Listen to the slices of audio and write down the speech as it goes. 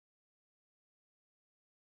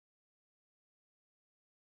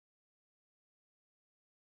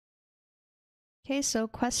Okay, so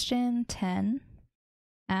question 10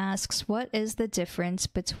 asks, what is the difference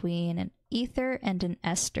between an ether and an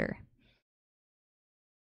ester?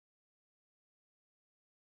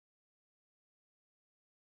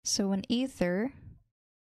 So an ether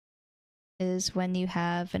is when you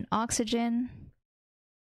have an oxygen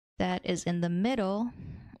that is in the middle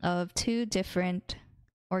of two different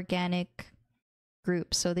organic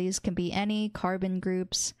groups. So these can be any carbon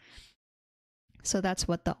groups. So that's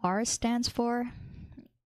what the R stands for.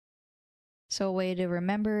 So a way to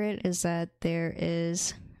remember it is that there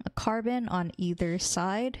is a carbon on either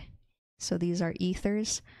side. So these are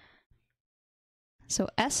ethers. So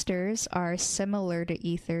esters are similar to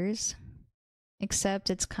ethers, except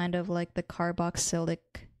it's kind of like the carboxylic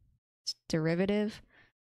derivative.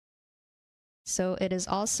 So it is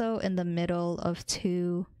also in the middle of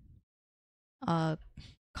two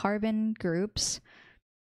carbon groups,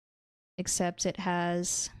 except it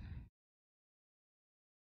has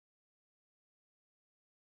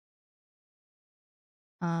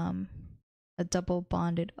a double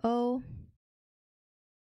bonded O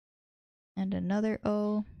and another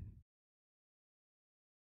O.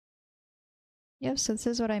 Yep, so this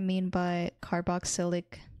is what I mean by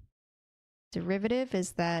carboxylic derivative,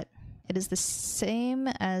 is that it is the same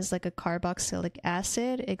as like a carboxylic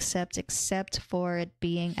acid, except for it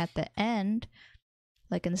being at the end,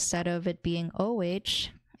 like instead of it being OH,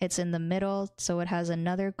 it's in the middle, so it has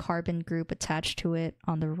another carbon group attached to it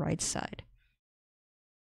on the right side.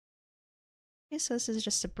 Okay, so this is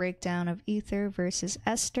just a breakdown of ether versus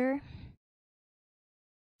ester.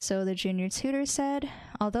 So the junior tutor said,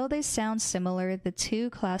 although they sound similar, the two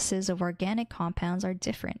classes of organic compounds are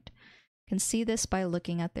different. You can see this by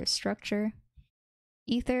looking at their structure.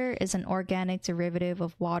 Ether is an organic derivative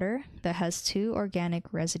of water that has two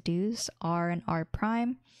organic residues, R and R',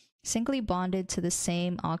 singly bonded to the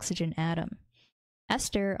same oxygen atom.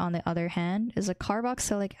 Ester, on the other hand, is a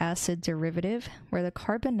carboxylic acid derivative where the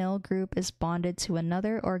carbonyl group is bonded to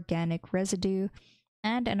another organic residue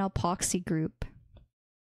and an alkoxy group.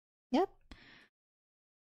 Yep.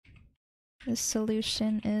 This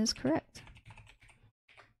solution is correct.